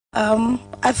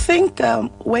I think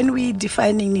when we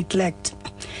defining neglect,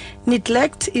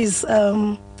 neglect is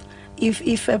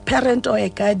if a parent or a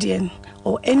guardian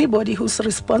or anybody who's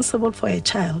responsible for a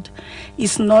child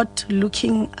is not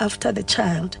looking after the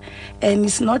child and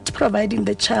is not providing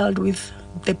the child with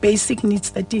the basic needs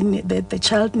that the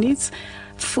child needs,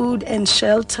 food and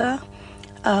shelter,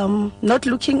 not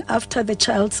looking after the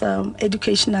child's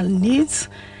educational needs,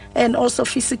 and also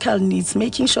physical needs,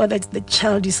 making sure that the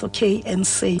child is okay and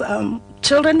safe.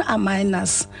 Children are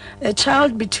minors. A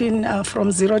child between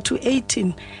from 0 to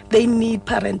 18, they need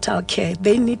parental care,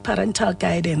 they need parental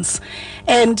guidance,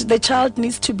 and the child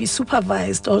needs to be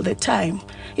supervised all the time.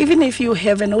 Even if you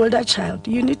have an older child,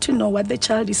 you need to know what the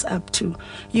child is up to.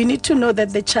 You need to know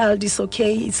that the child is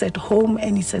okay, it's at home,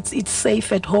 and it's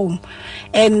safe at home.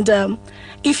 And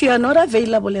if you are not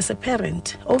available as a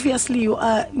parent, obviously you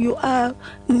are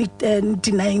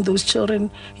denying those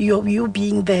children you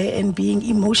being there and being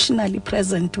emotionally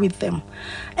present with them.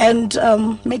 And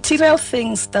material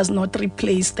things does not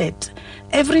replace that.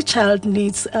 Every child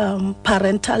needs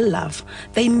parental love.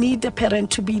 They need a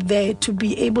parent to be there to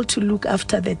be able to look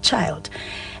after the child.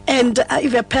 And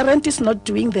if a parent is not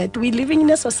doing that, we're living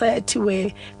in a society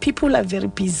where people are very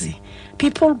busy.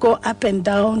 People go up and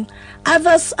down.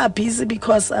 Others are busy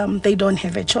because they don't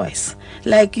have a choice.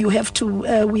 Like we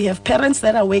have parents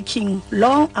that are working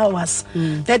long hours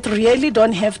that really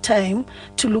don't have time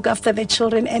to look after their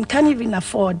children and can't even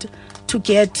afford to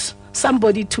get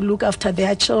somebody to look after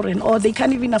their children, or they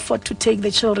can't even afford to take the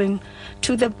children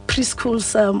to the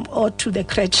preschools or to the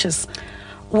creches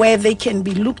where they can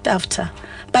be looked after.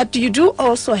 But you do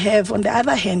also have, on the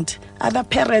other hand, other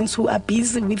parents who are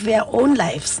busy with their own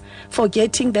lives,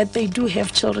 forgetting that they do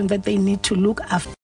have children that they need to look after.